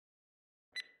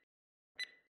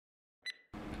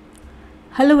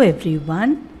Hello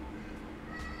everyone.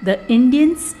 The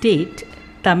Indian state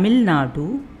Tamil Nadu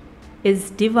is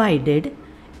divided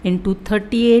into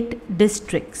 38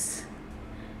 districts.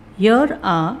 Here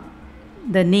are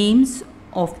the names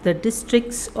of the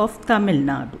districts of Tamil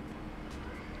Nadu.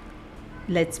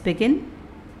 Let's begin.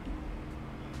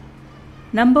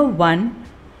 Number 1,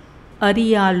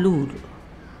 Ariyalur.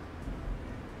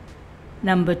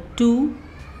 Number 2,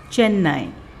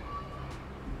 Chennai.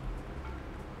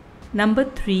 Number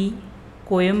 3,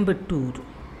 Coimbatore.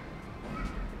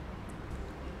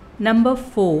 Number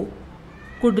 4,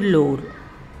 Kudalur.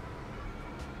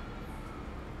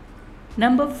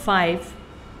 Number 5,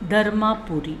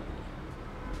 Dharmapuri.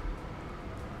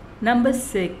 Number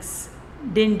 6,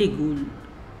 Dindigul.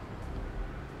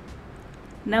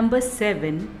 Number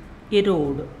 7,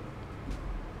 Erode.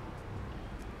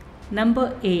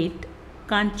 Number 8,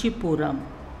 Kanchipuram.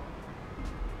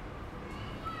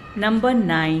 Number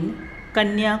 9,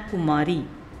 Kanyakumari.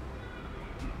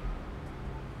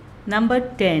 Number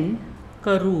 10,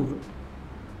 Karur.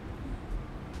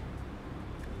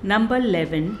 Number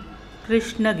 11,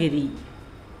 Krishnagiri.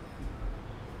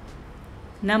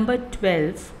 Number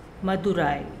 12,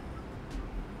 Madurai.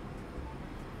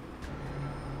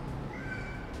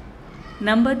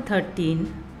 Number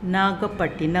 13,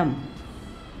 Nagapattinam.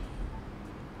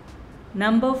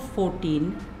 Number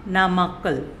 14,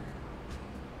 Namakkal.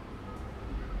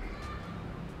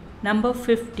 Number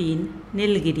 15,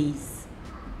 Nilgiris.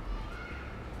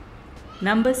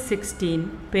 Number 16,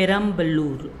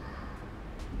 Perambalur.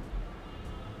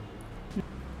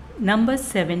 Number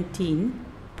 17,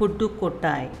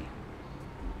 Pudukkottai.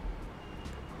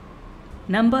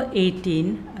 Number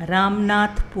 18,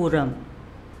 Ramnathpuram.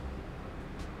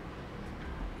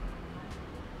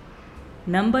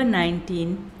 Number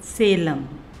 19, Salem.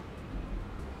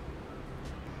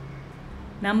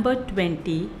 Number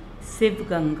 20,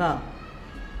 Sivganga.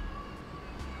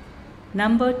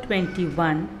 Number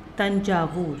 21,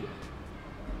 Tanjavur.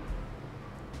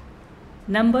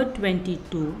 Number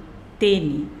 22,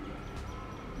 Teni.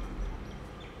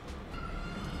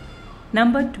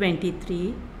 Number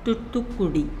 23,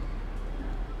 Thoothukudi.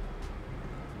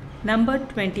 Number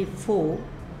 24,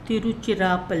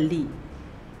 Tiruchirappalli.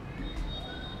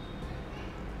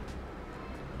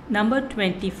 Number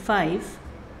 25,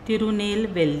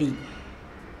 Tirunelveli.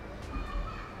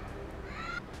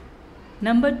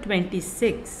 Number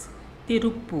 26,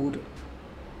 Tirupur.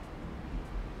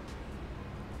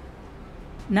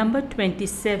 Number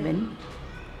 27,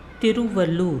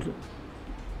 Tiruvallur.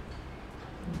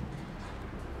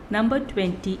 Number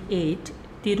 28,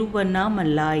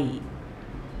 Tiruvannamalai.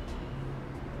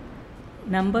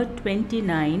 Number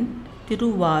 29,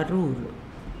 Tiruvarur.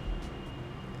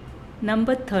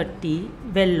 Number 30,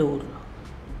 Vellore.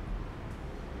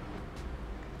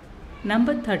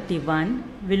 Number 31,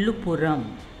 Villupuram.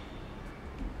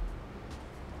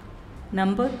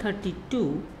 Number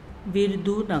 32,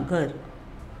 Virudhunagar.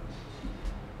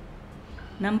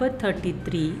 Number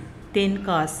 33,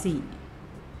 Tenkasi.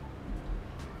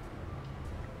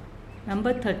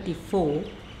 Number 34,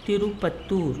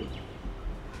 Tirupattur.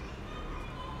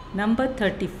 Number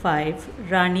 35,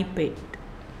 Ranipet.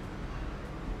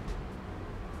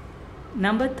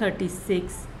 Number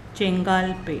 36,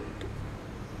 Chengalpet.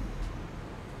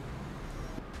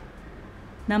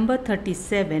 Number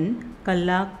 37,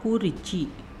 Kallakurichi.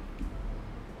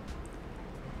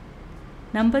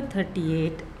 Number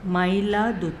 38,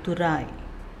 Mayiladuthurai.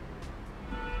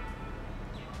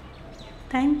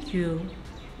 Thank you.